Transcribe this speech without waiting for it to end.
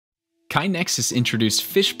KaiNexus introduced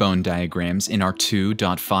Fishbone diagrams in our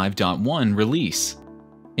 2.5.1 release.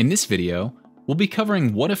 In this video, we'll be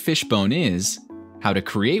covering what a fishbone is, how to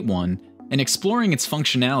create one, and exploring its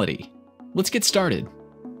functionality. Let's get started.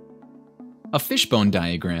 A fishbone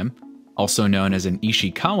diagram, also known as an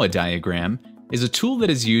Ishikawa diagram, is a tool that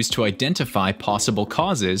is used to identify possible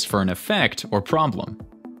causes for an effect or problem.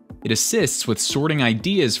 It assists with sorting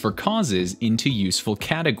ideas for causes into useful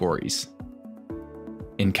categories.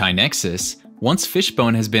 In KaiNexus, once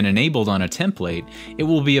Fishbone has been enabled on a template, it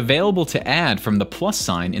will be available to add from the plus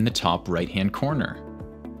sign in the top right-hand corner.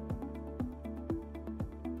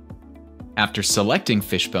 After selecting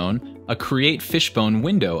Fishbone, a Create Fishbone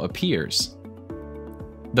window appears.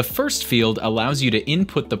 The first field allows you to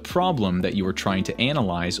input the problem that you are trying to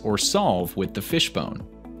analyze or solve with the fishbone.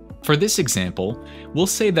 For this example, we'll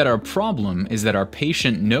say that our problem is that our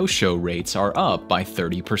patient no-show rates are up by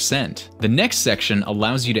 30%. The next section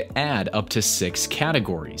allows you to add up to 6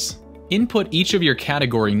 categories. Input each of your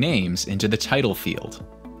category names into the title field.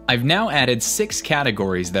 I've now added 6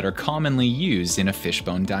 categories that are commonly used in a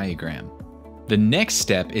fishbone diagram. The next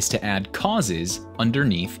step is to add causes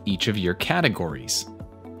underneath each of your categories.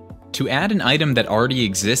 To add an item that already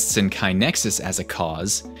exists in KaiNexus as a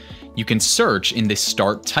cause, you can search in the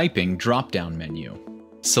Start Typing drop-down menu.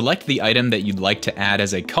 Select the item that you'd like to add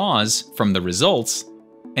as a cause from the results,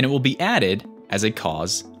 and it will be added as a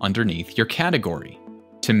cause underneath your category.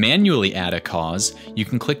 To manually add a cause, you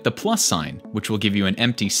can click the plus sign, which will give you an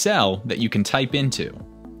empty cell that you can type into.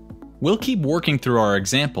 We'll keep working through our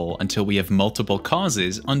example until we have multiple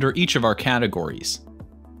causes under each of our categories.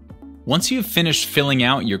 Once you have finished filling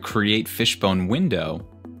out your Create Fishbone window,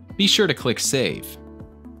 be sure to click Save.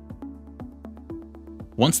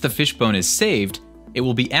 Once the fishbone is saved, it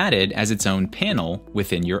will be added as its own panel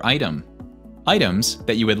within your item. Items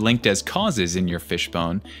that you had linked as causes in your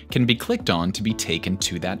fishbone can be clicked on to be taken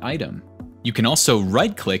to that item. You can also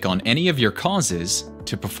right-click on any of your causes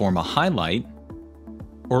to perform a highlight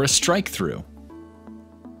or a strike-through.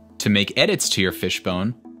 To make edits to your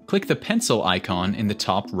fishbone, click the pencil icon in the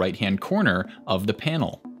top right-hand corner of the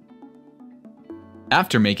panel.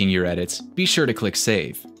 After making your edits, be sure to click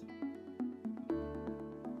Save.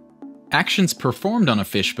 Actions performed on a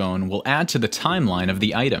fishbone will add to the timeline of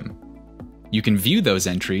the item. You can view those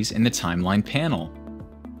entries in the timeline panel.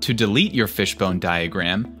 To delete your fishbone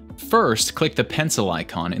diagram, first click the pencil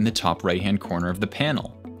icon in the top right-hand corner of the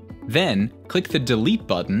panel. Then, click the Delete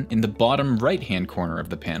button in the bottom right-hand corner of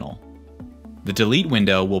the panel. The Delete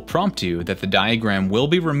window will prompt you that the diagram will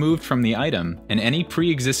be removed from the item and any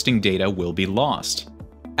pre-existing data will be lost.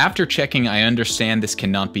 After checking I understand this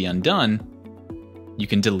cannot be undone, you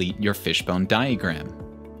can delete your fishbone diagram.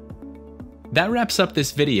 That wraps up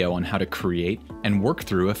this video on how to create and work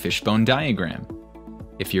through a fishbone diagram.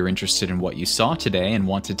 If you're interested in what you saw today and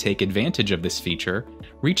want to take advantage of this feature,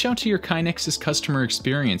 reach out to your KaiNexus customer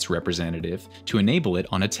experience representative to enable it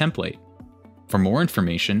on a template. For more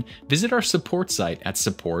information, visit our support site at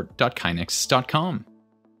support.kainexus.com.